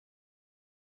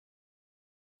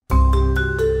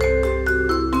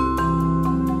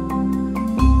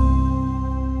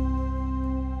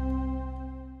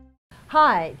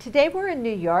Hi, today we're in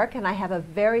New York and I have a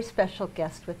very special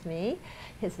guest with me.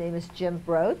 His name is Jim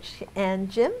Broach. And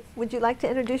Jim, would you like to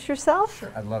introduce yourself? Sure,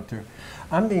 I'd love to.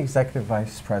 I'm the Executive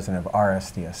Vice President of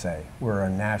RSDSA. We're a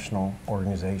national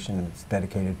organization that's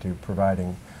dedicated to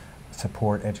providing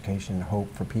support, education, and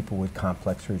hope for people with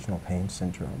complex regional pain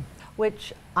syndrome.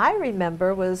 Which I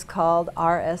remember was called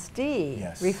RSD,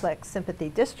 Yes. Reflex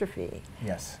Sympathetic Dystrophy.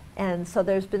 Yes. And so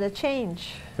there's been a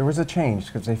change. There was a change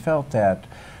because they felt that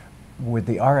with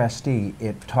the RSD,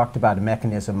 it talked about a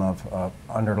mechanism of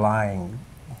underlying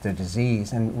the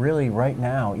disease, and really right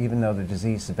now, even though the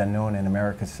disease has been known in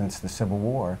America since the Civil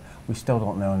War, we still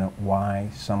don't know why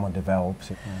someone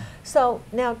develops it. So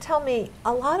now tell me,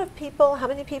 a lot of people, how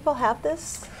many people have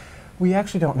this? We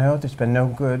actually don't know. There's been no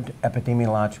good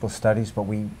epidemiological studies, but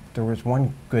there was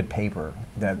one good paper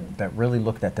that really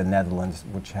looked at the Netherlands,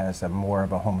 which has more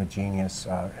of a homogeneous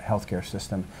healthcare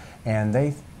system, and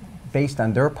they, based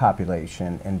on their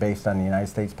population and based on the United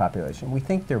States population, we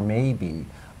think there may be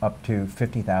up to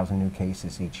 50,000 new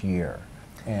cases each year.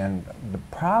 And the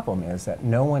problem is that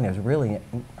no one has really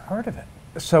heard of it.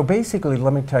 So basically,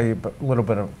 let me tell you a little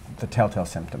bit of the telltale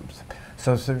symptoms.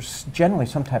 So there's generally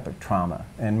some type of trauma,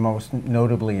 and most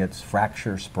notably it's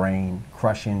fracture, sprain,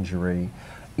 crush injury,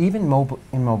 even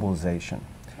immobilization.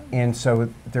 And so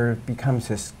there becomes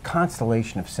this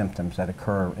constellation of symptoms that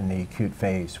occur in the acute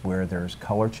phase where there's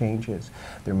color changes,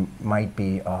 there might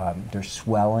be there's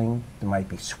swelling, there might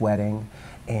be sweating,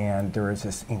 and there is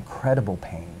this incredible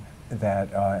pain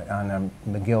that on a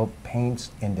McGill Pain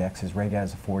Index is rated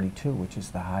as a 42, which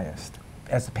is the highest.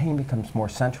 As the pain becomes more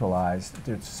centralized,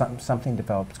 there's something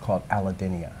develops called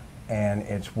allodynia. And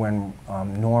it's when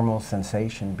normal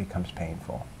sensation becomes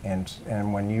painful. And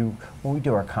when we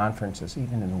do our conferences,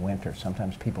 even in the winter,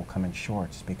 sometimes people come in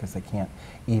shorts because they can't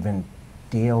even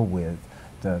deal with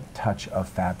the touch of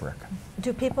fabric.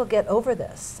 Do people get over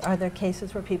this? Are there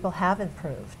cases where people have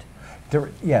improved?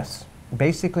 Yes.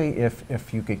 Basically,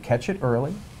 if you could catch it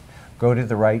early, go to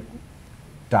the right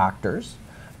doctors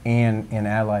and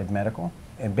allied medical,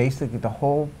 and basically the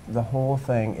whole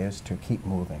thing is to keep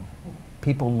moving.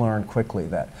 People learn quickly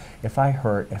that if I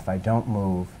hurt, if I don't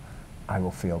move, I will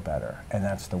feel better, and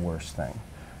that's the worst thing.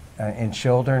 And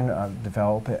children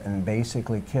develop it, and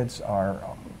basically kids are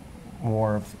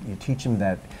more, you teach them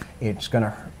that it's going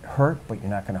to hurt, but you're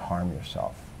not going to harm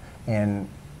yourself. And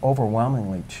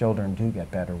overwhelmingly, children do get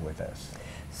better with this.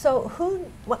 So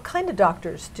what kind of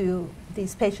doctors do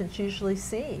these patients usually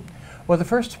see? Well, the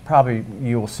first probably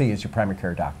you will see is your primary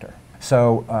care doctor.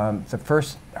 So the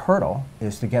first hurdle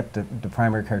is to get the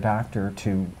primary care doctor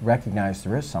to recognize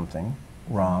there is something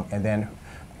wrong, and then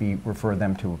refer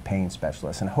them to a pain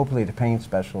specialist. And hopefully the pain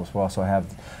specialist will also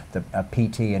have a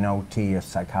PT, an OT, a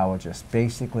psychologist.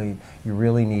 Basically, you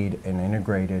really need an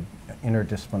integrated,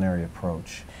 interdisciplinary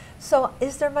approach. So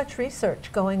is there much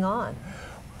research going on?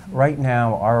 Right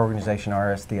now, our organization,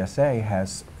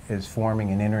 RSDSA, is forming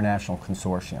an international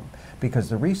consortium because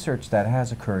the research that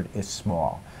has occurred is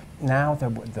small. Now the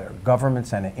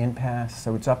government's at an impasse,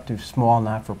 so it's up to small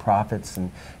not-for-profits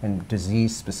and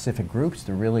disease-specific groups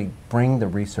to really bring the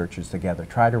researchers together,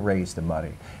 try to raise the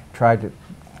money, try to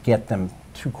get them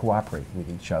to cooperate with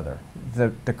each other.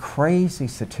 The crazy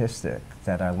statistic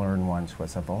that I learned once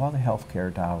was of all the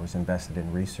healthcare dollars invested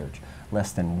in research,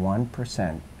 less than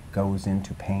 1% goes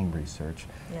into pain research.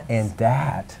 Yes. And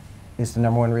that is the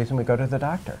 #1 reason we go to the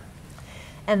doctor.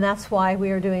 And that's why we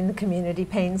are doing the Community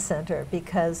Pain Center,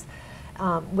 because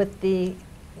with the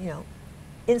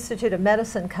Institute of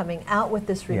Medicine coming out with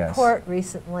this report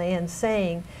recently and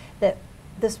saying that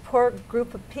this poor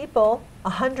group of people,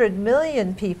 100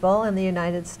 million people in the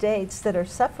United States that are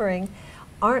suffering,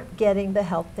 aren't getting the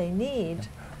help they need.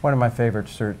 One of my favorite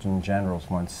Surgeon Generals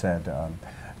once said,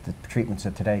 the treatments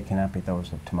of today cannot be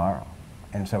those of tomorrow.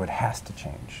 And so it has to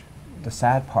change. The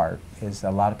sad part is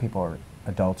a lot of people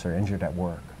adults are injured at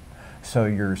work. So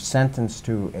you're sentenced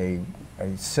to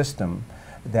a system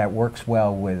that works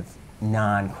well with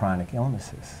non-chronic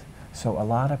illnesses. So a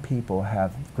lot of people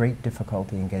have great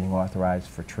difficulty in getting authorized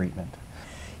for treatment.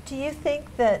 Do you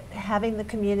think that having the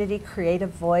community create a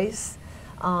voice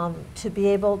to be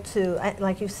able to,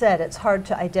 like you said, it's hard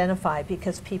to identify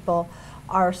because people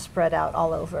are spread out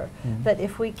all over. Mm-hmm. But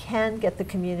if we can get the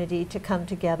community to come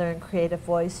together and create a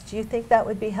voice, do you think that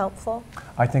would be helpful?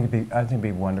 I think it'd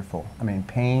be wonderful. I mean,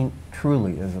 pain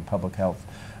truly is a public health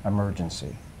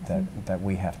emergency that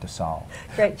we have to solve.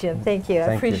 Great, Jim. Thank you.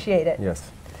 I appreciate it.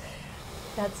 Yes.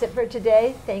 That's it for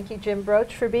today. Thank you, Jim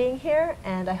Broach, for being here,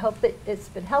 and I hope that it's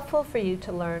been helpful for you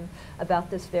to learn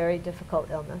about this very difficult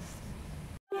illness.